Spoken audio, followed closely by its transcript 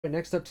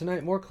next up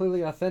tonight, more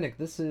clearly authentic.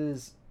 This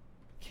is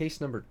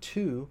case number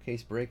 2,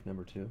 case break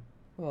number 2.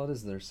 Well, it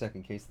is their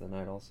second case of the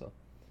night also.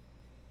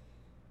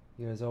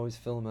 You guys always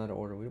fill them out of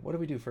order. What did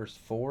we do first?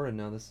 4, and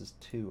now this is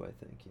 2,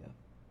 I think, yeah.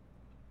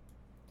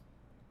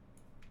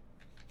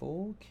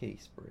 Full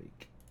case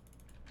break.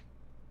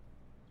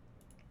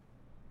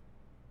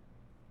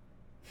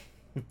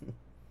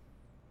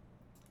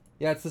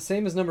 Yeah, it's the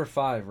same as number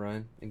 5,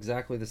 Ryan.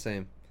 Exactly the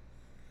same.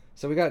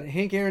 So we got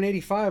Hank Aaron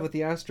 85 with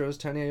the Astros,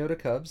 Tiny Iota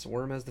Cubs,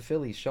 Worm has the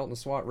Phillies, Shelton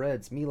Swat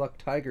Reds, Meluck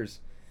Tigers,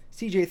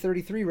 CJ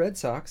 33 Red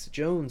Sox,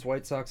 Jones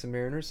White Sox and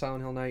Mariners,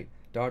 Silent Hill Knight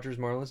Dodgers,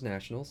 Marlins,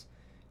 Nationals,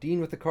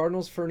 Dean with the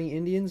Cardinals, Fernie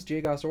Indians,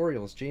 Jagos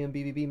Orioles,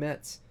 JMBBB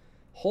Mets,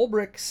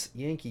 Holbricks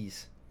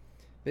Yankees,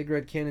 Big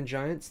Red Cannon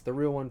Giants, The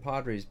Real One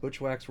Padres,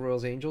 Butchwax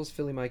Royals Angels,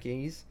 Philly Mike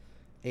A's,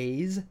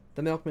 The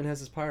Milkman has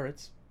his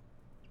Pirates,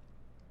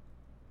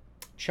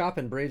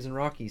 Choppin Braves and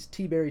Rockies,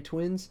 T-Berry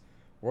Twins,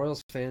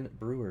 Royals fan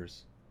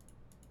Brewers.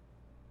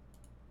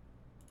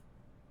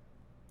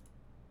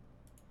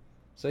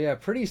 So yeah,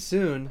 pretty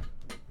soon,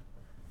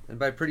 and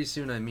by pretty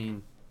soon I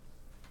mean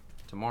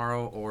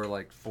tomorrow or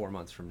like 4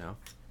 months from now,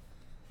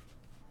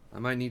 I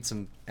might need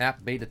some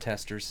app beta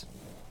testers.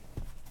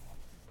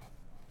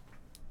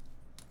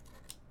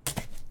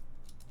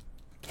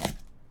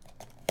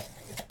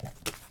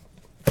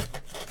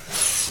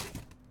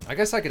 I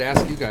guess I could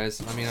ask you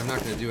guys. I mean, I'm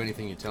not going to do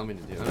anything you tell me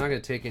to do. I'm not going to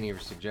take any of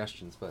your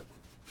suggestions, but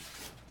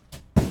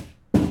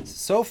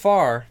so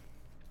far,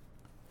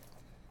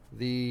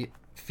 the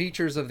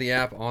features of the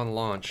app on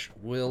launch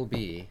will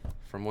be,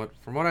 from what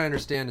I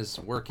understand is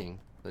working,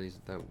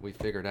 that we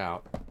figured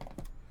out,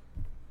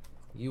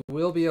 you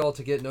will be able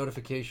to get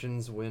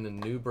notifications when a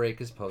new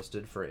break is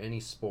posted for any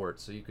sport.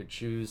 So you could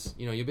choose,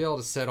 you'll be able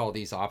to set all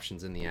these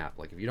options in the app.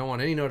 Like if you don't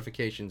want any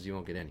notifications, you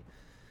won't get any.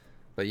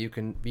 But you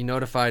can be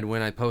notified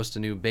when I post a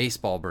new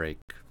baseball break,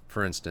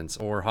 for instance,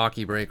 or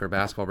hockey break, or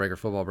basketball break, or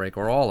football break,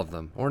 or all of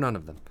them, or none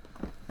of them.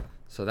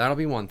 So that'll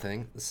be one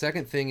thing. The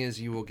second thing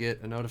is you will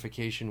get a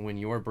notification when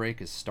your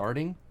break is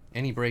starting.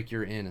 Any break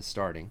you're in is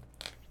starting.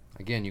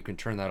 Again, you can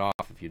turn that off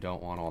if you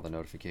don't want all the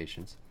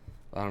notifications.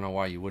 I don't know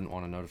why you wouldn't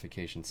want a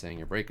notification saying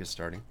your break is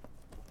starting.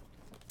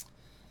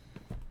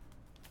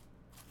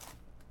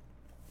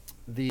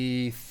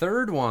 The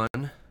third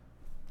one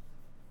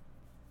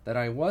that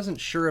I wasn't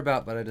sure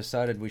about, but I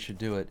decided we should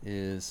do it,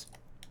 is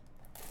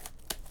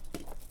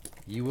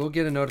you will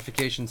get a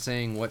notification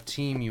saying what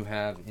team you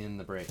have in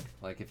the break.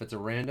 Like if it's a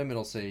random,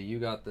 it'll say you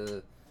got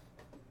the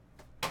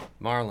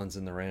Marlins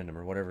in the random,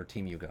 or whatever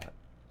team you got.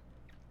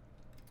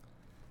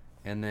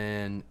 And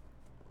then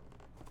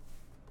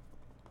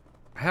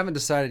I haven't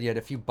decided yet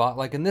if you bought,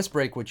 like in this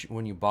break,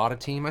 when you bought a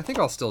team, I think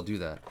I'll still do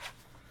that.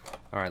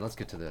 All right, let's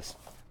get to this.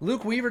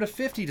 Luke Weaver to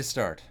 50 to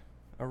start.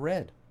 A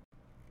red.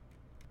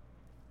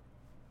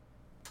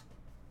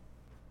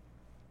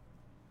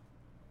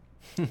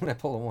 When I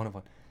pull a 1 of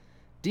 1.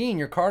 Dean,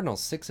 your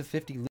Cardinals, 6 of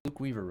 50, Luke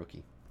Weaver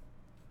rookie.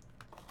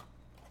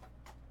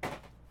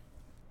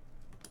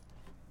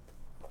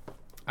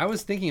 I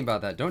was thinking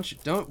about that.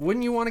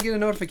 Wouldn't you want to get a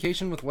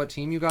notification with what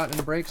team you got in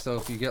a break? So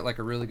if you get like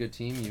a really good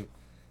team,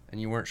 and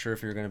you weren't sure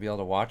if you were going to be able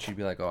to watch, you'd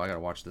be like, oh, I got to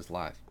watch this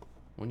live.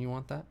 Wouldn't you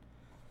want that?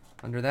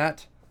 Under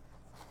that,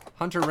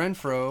 Hunter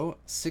Renfroe,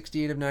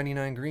 68 of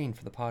 99 green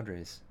for the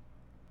Padres.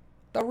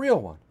 The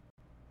real one.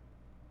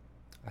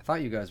 I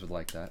thought you guys would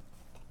like that.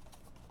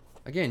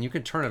 Again, you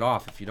can turn it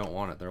off if you don't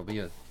want it. There'll be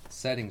a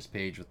settings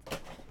page with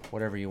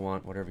whatever you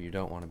want, whatever you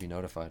don't want to be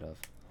notified of.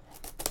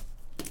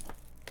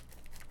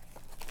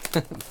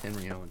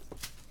 Henry Owens.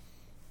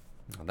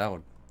 Oh, that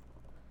would...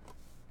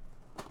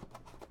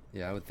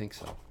 Yeah, I would think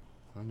so.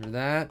 Under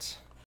that,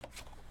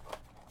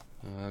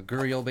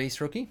 Gurriel base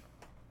rookie.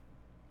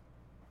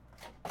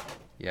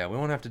 Yeah, we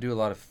won't have to do a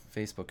lot of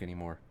Facebook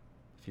anymore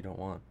if you don't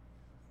want.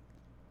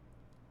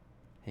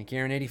 Hank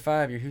Aaron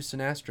 85, your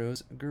Houston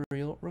Astros,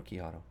 Gurriel rookie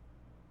auto.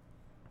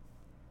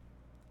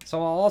 So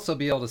I'll also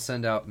be able to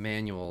send out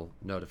manual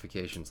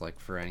notifications, like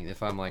for any,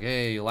 if I'm like,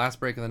 hey, last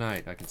break of the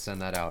night, I can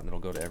send that out and it'll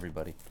go to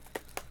everybody.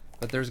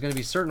 But there's going to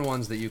be certain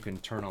ones that you can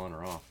turn on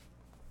or off.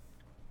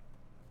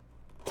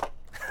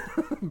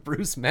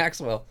 Bruce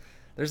Maxwell.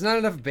 There's not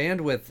enough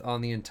bandwidth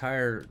on the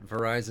entire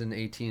Verizon,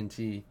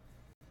 AT&T,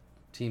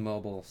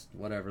 T-Mobile,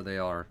 whatever they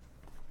are,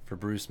 for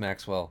Bruce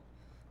Maxwell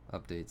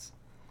updates.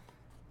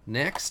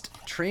 Next,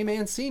 Trey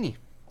Mancini.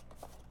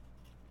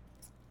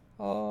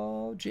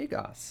 Oh,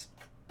 Jagos.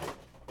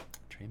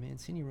 Trey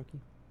Mancini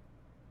rookie.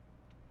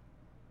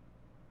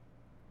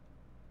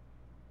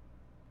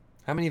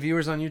 How many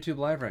viewers on YouTube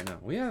Live right now?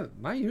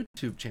 My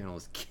YouTube channel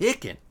is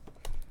kicking.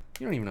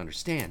 You don't even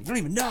understand. You don't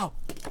even know.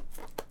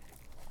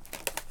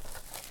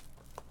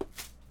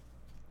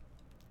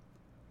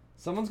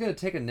 Someone's going to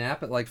take a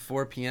nap at like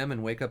 4 p.m.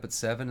 and wake up at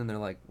 7, and they're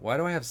like, why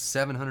do I have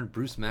 700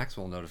 Bruce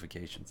Maxwell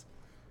notifications?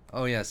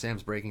 Oh yeah,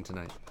 Sam's breaking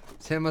tonight.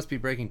 Sam must be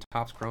breaking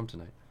Topps Chrome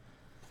tonight.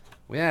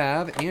 We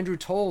have Andrew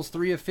Tolles,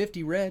 3 of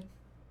 50 red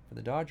for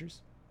the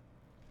Dodgers.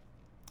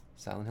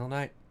 Silent Hill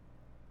Knight.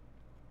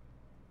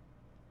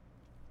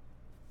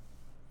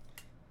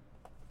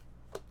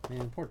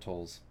 Man, poor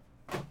Tolles.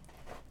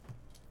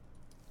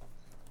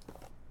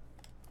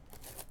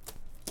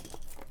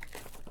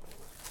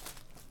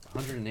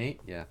 108?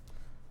 Yeah.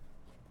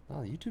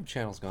 Oh, the YouTube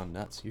channel's gone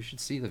nuts. You should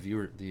see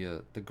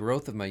the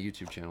growth of my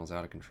YouTube channel is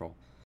out of control.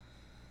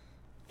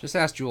 Just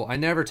ask Jewel. I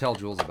never tell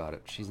Jules about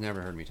it. She's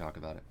never heard me talk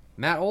about it.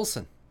 Matt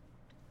Olson.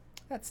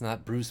 That's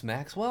not Bruce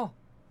Maxwell.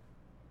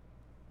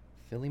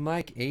 Philly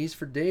Mike, A's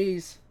for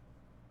days.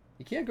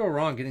 You can't go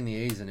wrong getting the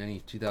A's in any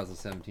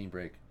 2017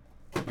 break.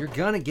 You're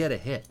gonna get a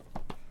hit.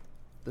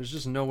 There's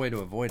just no way to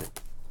avoid it.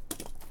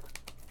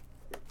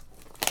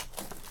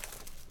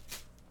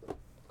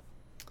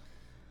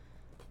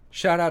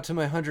 Shout out to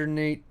my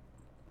 108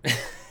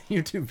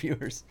 YouTube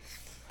viewers.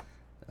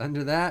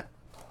 Under that,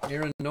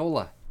 Aaron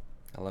Nola.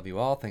 I love you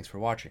all. Thanks for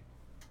watching.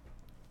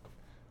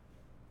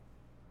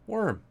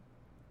 Worm.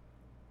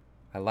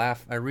 I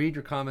laugh. I read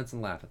your comments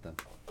and laugh at them,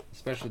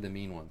 especially the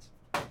mean ones.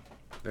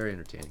 Very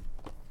entertaining.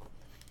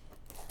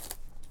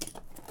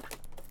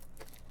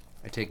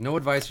 I take no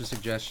advice or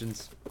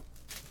suggestions.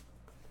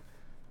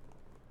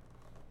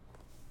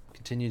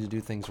 Continue to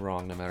do things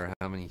wrong no matter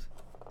how many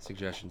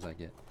suggestions I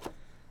get.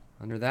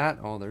 Under that,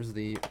 oh, there's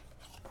the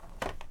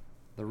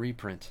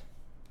reprint.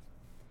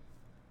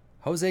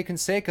 Jose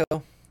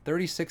Canseco,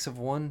 36 of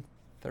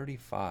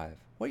 135.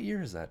 What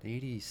year is that?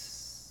 80,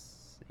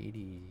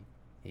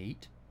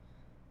 88?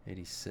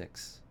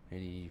 86,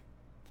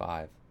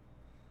 85.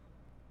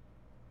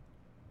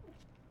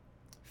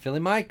 Philly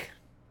Mike.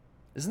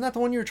 Isn't that the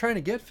one you were trying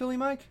to get, Philly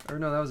Mike? Or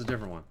no, that was a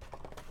different one.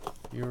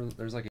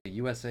 There's like a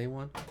USA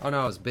one. Oh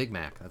no, it was Big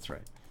Mac. That's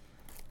right.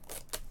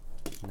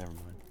 Never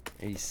mind.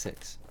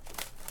 86.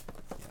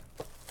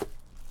 Yeah.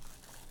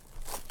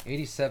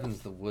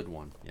 87's the wood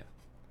one. Yeah.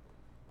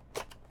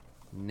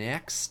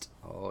 Next.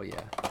 Oh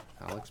yeah.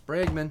 Alex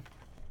Bregman.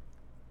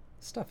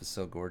 This stuff is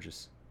so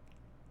gorgeous.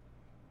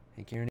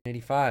 Hank Aaron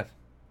 85.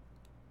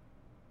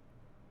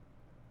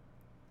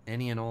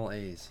 Any and all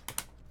A's.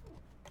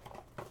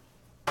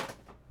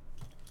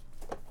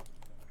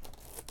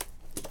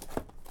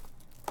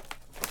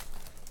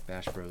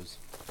 Bash Bros.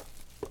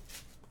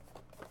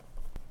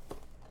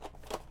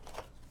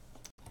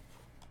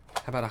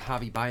 How about a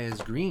Javi Baez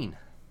green?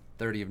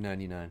 30 of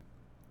 99.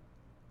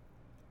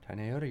 Ty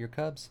Iota, your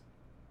Cubs.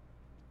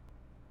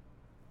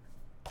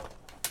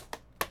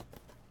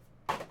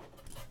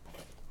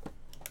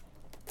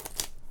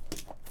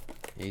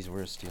 A's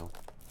were a steal.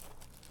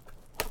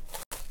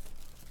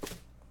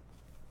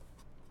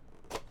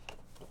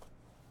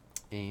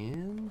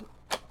 And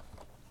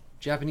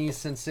Japanese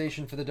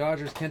sensation for the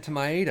Dodgers, Kenta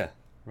Maeda.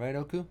 Right,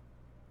 Oku?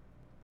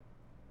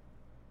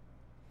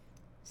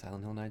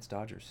 Silent Hill Knights,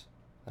 Dodgers.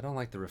 I don't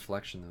like the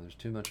reflection, though. There's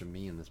too much of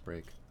me in this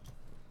break.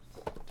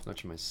 Too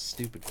much of my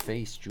stupid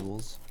face,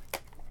 Jules.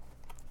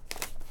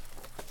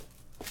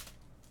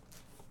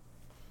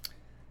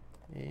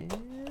 And...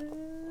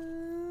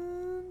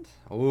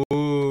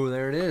 oh,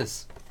 there it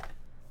is.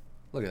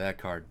 Look at that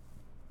card.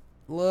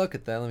 Look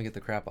at that. Let me get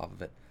the crap off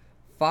of it.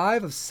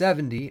 5 of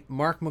 70,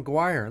 Mark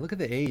McGwire. Look at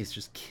the A's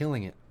just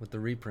killing it with the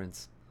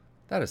reprints.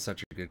 That is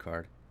such a good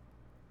card.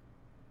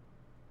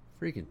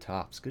 Freaking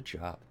tops. Good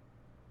job.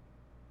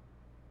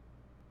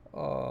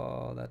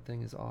 Oh, that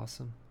thing is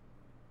awesome.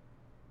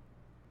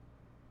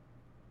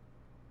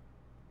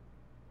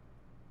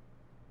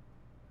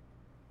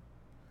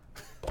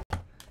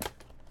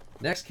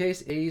 Next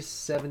case, A's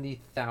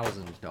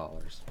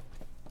 $70,000.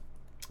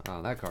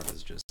 Oh, that card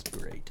is just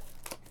great.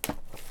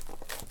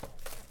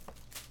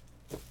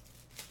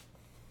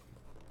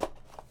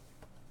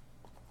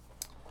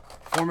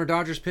 Former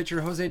Dodgers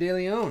pitcher Jose De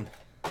Leon.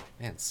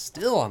 Man,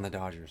 still on the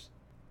Dodgers.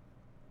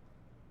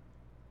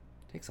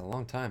 Takes a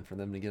long time for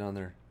them to get on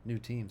their new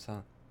teams,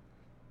 huh?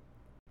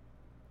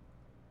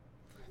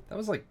 That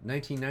was like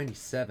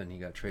 1997 he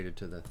got traded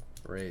to the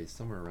Rays,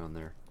 somewhere around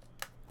there.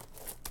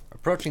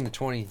 Approaching the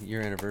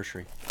 20-year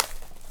anniversary.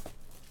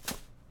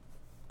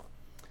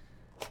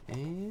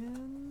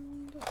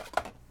 And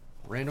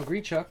Randall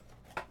Grichuk.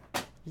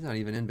 He's not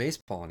even in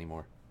baseball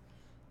anymore.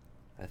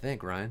 I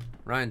think, Ryan.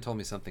 Ryan told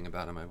me something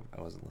about him.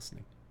 I wasn't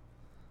listening.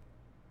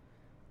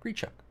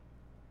 Grichuk.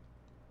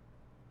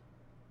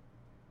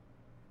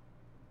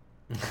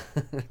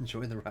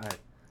 Enjoy the ride.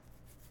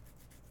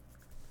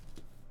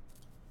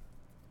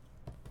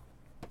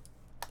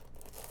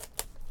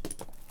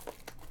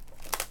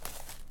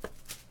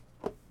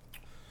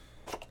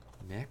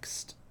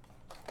 Next,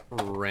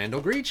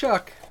 Randall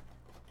Grichuk.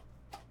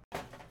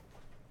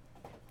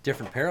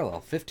 Different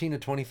parallel. 15 to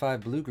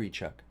 25 blue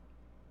Grichuk.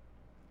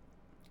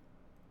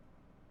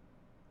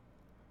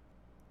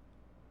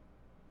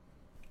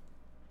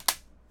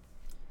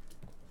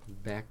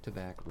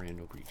 Back-to-back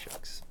Randall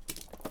Grichuks.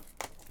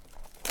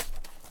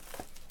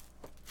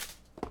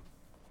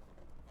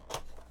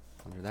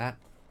 Under that,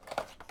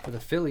 for the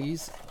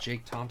Phillies,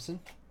 Jake Thompson.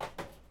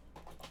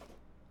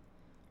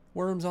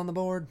 Worms on the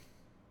board.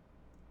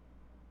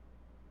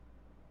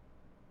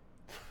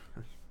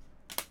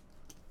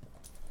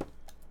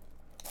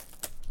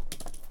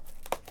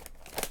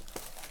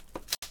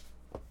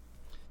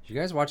 Did you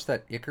guys watch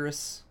that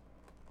Icarus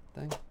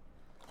thing?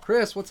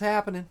 Chris, what's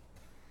happening?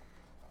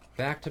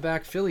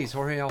 Back-to-back Phillies,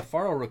 Jorge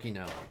Alfaro rookie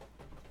now.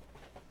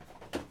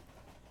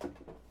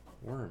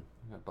 Worm.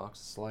 Got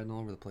boxes sliding all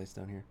over the place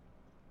down here.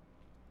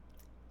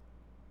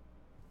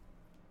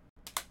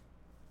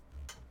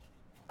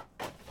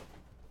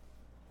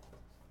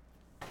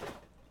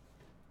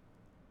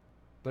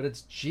 But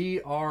it's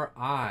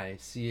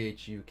Grichuk.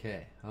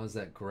 How's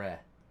that Gre?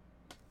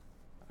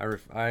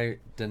 I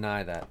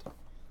deny that.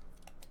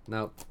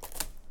 No.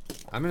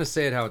 I'm going to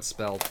say it how it's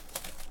spelled.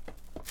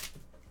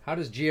 How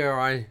does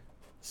Gri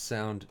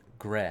sound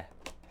Gre?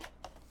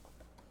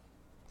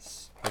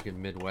 Fucking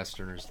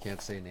Midwesterners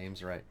can't say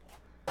names right.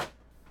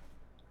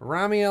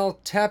 Ramiel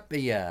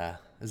Tapia.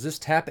 Is this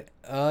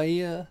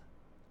Tapia?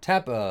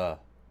 Tapia.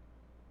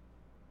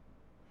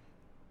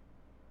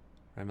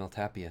 Ramiel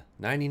Tapia.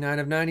 99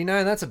 of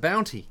 99. That's a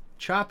bounty.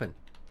 Chopping.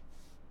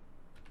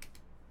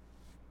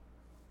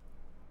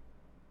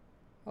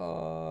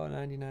 Oh,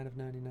 99 of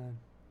 99.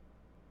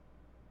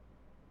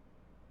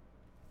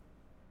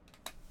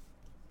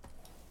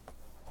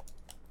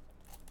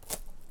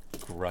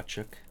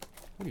 Gruchuk.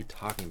 What are you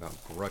talking about,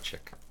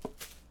 Gruchuk?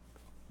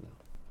 No.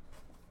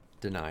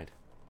 Denied.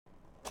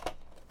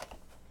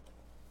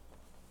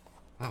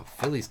 Wow,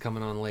 Philly's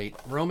coming on late.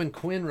 Roman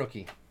Quinn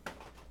rookie.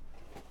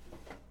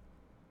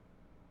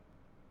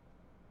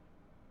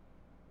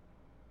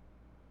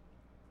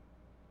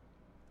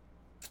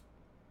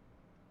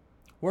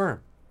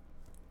 Worm.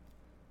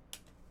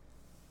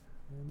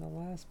 In the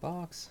last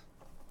box.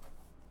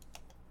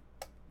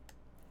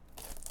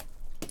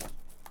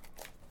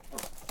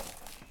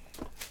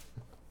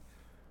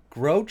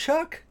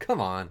 Grochuk?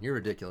 Come on, you're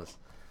ridiculous.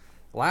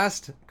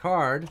 Last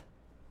card.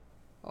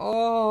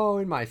 Oh,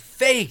 in my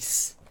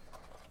face.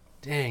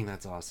 Dang,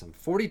 that's awesome.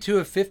 42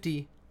 of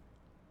 50.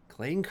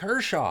 Clayton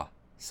Kershaw.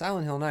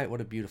 Silent Hill Knight, what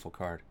a beautiful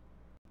card.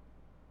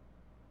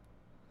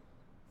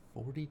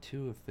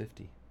 42 of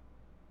 50.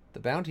 The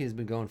bounty has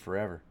been going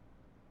forever.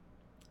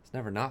 It's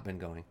never not been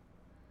going.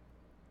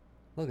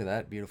 Look at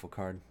that beautiful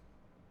card.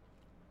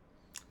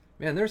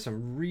 Man, there's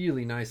some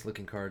really nice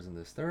looking cards in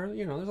this. There's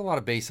a lot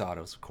of base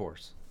autos, of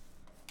course.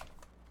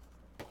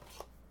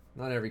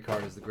 Not every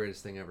card is the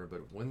greatest thing ever,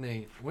 but when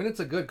it's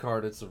a good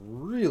card, it's a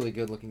really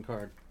good looking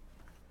card.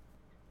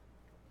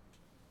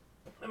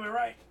 Am I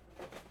right?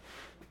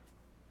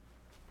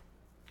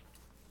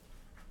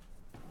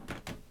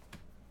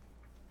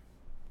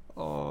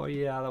 Oh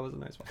yeah, that was a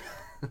nice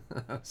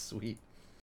one. Sweet.